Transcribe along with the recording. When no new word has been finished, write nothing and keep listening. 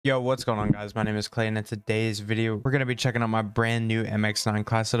Yo, what's going on, guys? My name is Clay, and in today's video we're going to be checking out my brand new MX9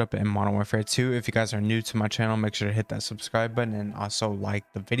 class setup in Modern Warfare 2. If you guys are new to my channel, make sure to hit that subscribe button and also like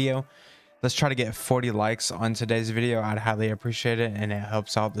the video. Let's try to get 40 likes on today's video. I'd highly appreciate it, and it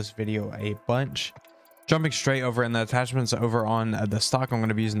helps out this video a bunch. Jumping straight over in the attachments, over on the stock, I'm going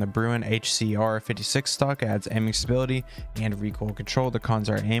to be using the Bruin HCR 56 stock. It adds aiming stability and recoil control. The cons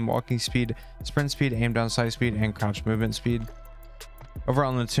are aim walking speed, sprint speed, aim down sight speed, and crouch movement speed. Over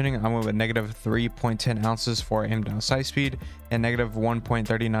on the tuning, I'm going with negative 3.10 ounces for aim down sight speed and negative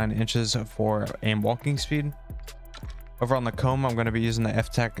 1.39 inches for aim walking speed. Over on the comb, I'm going to be using the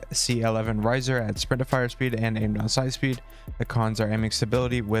F-Tech C11 riser at sprint to fire speed and aim down sight speed. The cons are aiming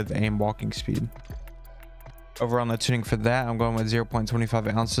stability with aim walking speed. Over on the tuning for that, I'm going with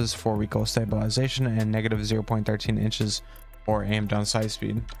 0.25 ounces for recoil stabilization and negative 0.13 inches for aim down sight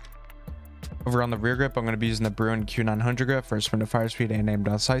speed. Over on the rear grip, I'm going to be using the Bruin Q900 grip for sprint to fire speed and aim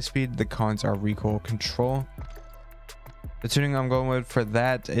down sight speed. The cons are recoil control. The tuning I'm going with for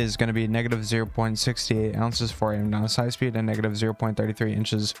that is going to be negative 0.68 ounces for aim down sight speed and negative 0.33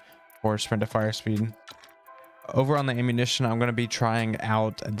 inches for sprint to fire speed. Over on the ammunition, I'm going to be trying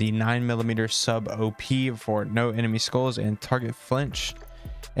out the 9mm sub OP for no enemy skulls and target flinch.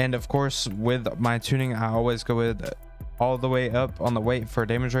 And of course, with my tuning, I always go with all the way up on the weight for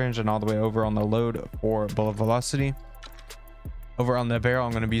damage range and all the way over on the load for bullet velocity. Over on the barrel,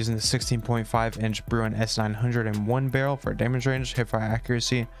 I'm going to be using the 16.5-inch Bruin S901 barrel for damage range, hipfire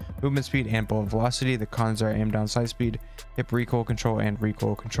accuracy, movement speed, and bullet velocity. The cons are aim down sight speed, hip recoil control, and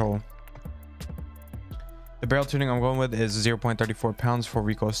recoil control. The barrel tuning I'm going with is 0.34 pounds for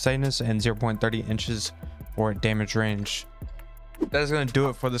recoil steadiness and 0.30 inches for damage range. That is going to do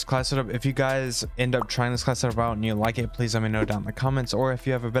it for this class setup. If you guys end up trying this class setup out and you like it, please let me know down in the comments. Or if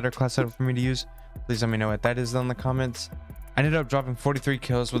you have a better class setup for me to use, please let me know what that is down in the comments. I ended up dropping 43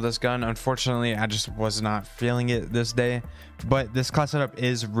 kills with this gun. Unfortunately, I just was not feeling it this day. But this class setup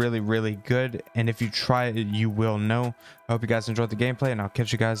is really good. And if you try it, you will know. I hope you guys enjoyed the gameplay, and I'll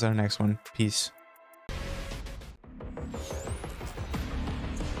catch you guys on the next one. Peace.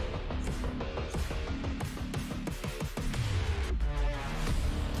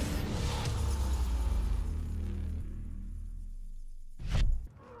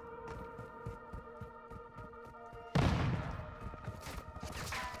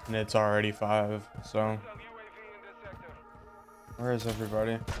 And it's already 5, so where is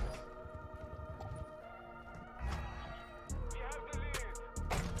everybody?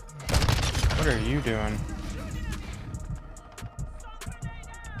 What are you doing?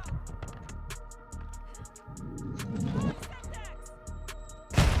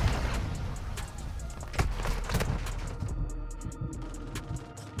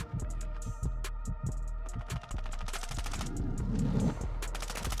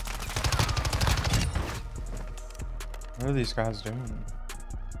 What are these guys doing?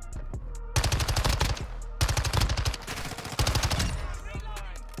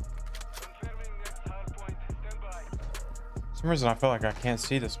 For some reason I feel like I can't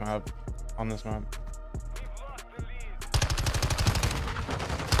see this map on this map.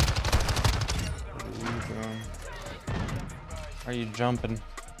 What are you doing? Are you jumping?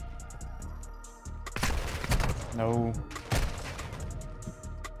 No.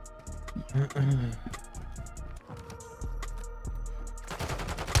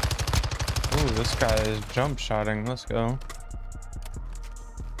 Ooh, this guy is jump shotting. Let's go.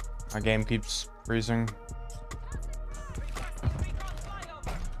 My game keeps freezing.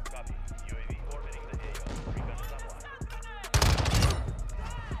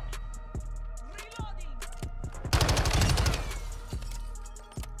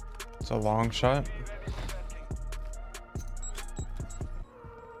 It's a long shot.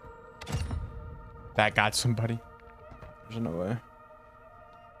 That got somebody. There's no way.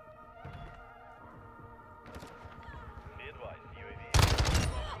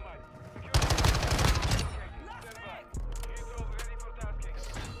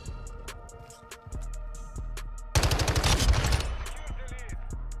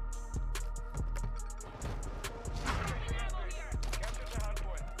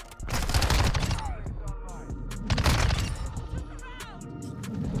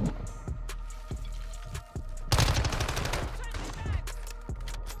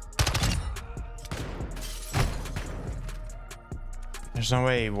 There's no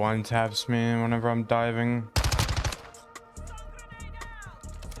way he one taps me whenever I'm diving.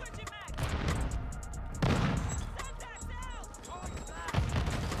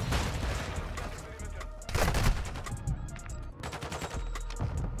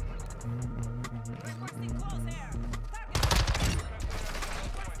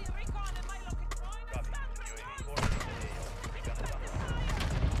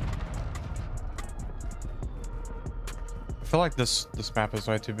 feel like this map is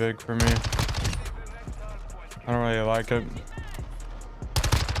way too big for me. I don't really like it.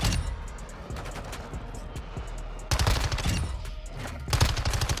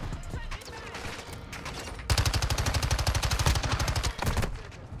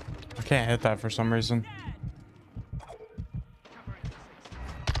 I can't hit that for some reason.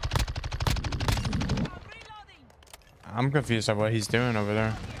 I'm confused at what he's doing over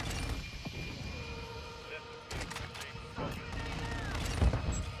there.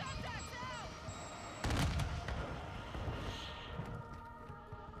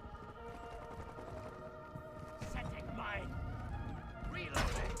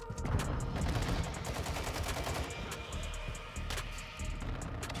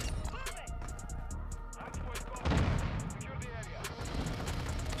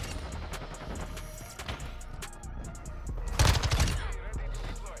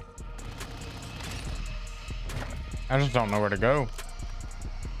 I just don't know where to go.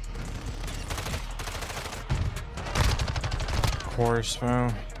 Of course, bro.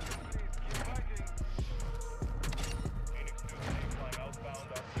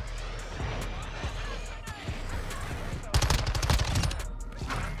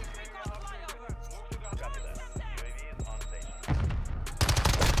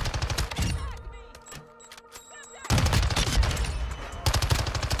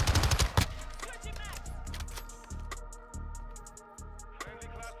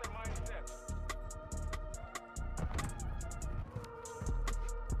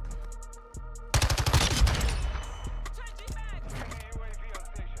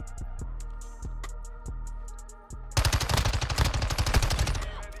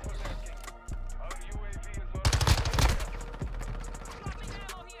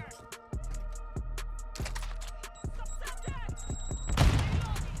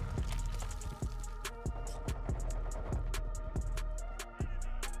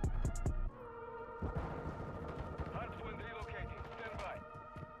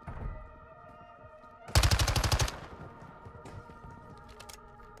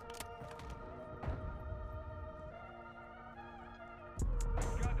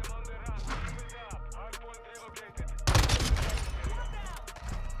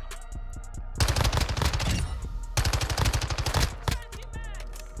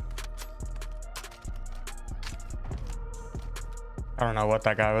 I don't know what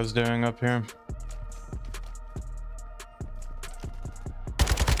that guy was doing up here.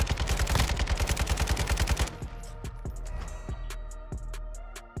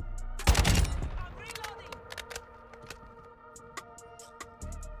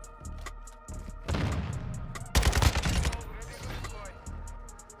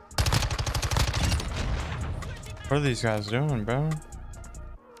 What are these guys doing, bro?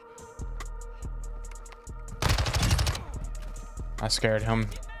 I scared him.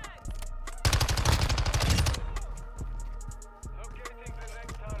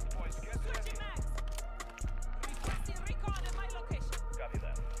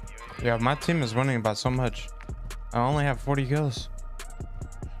 Yeah, my team is winning by so much. I only have 40 kills.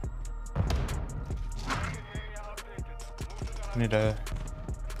 I need to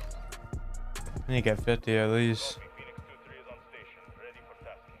get 50 at least.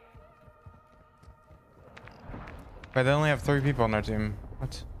 But they only have 3 people on their team.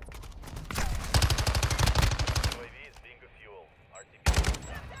 What?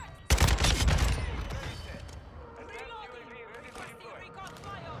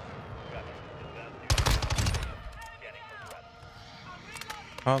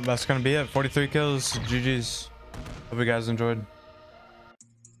 Well, that's gonna be it. 43 kills. GG's. Hope you guys enjoyed.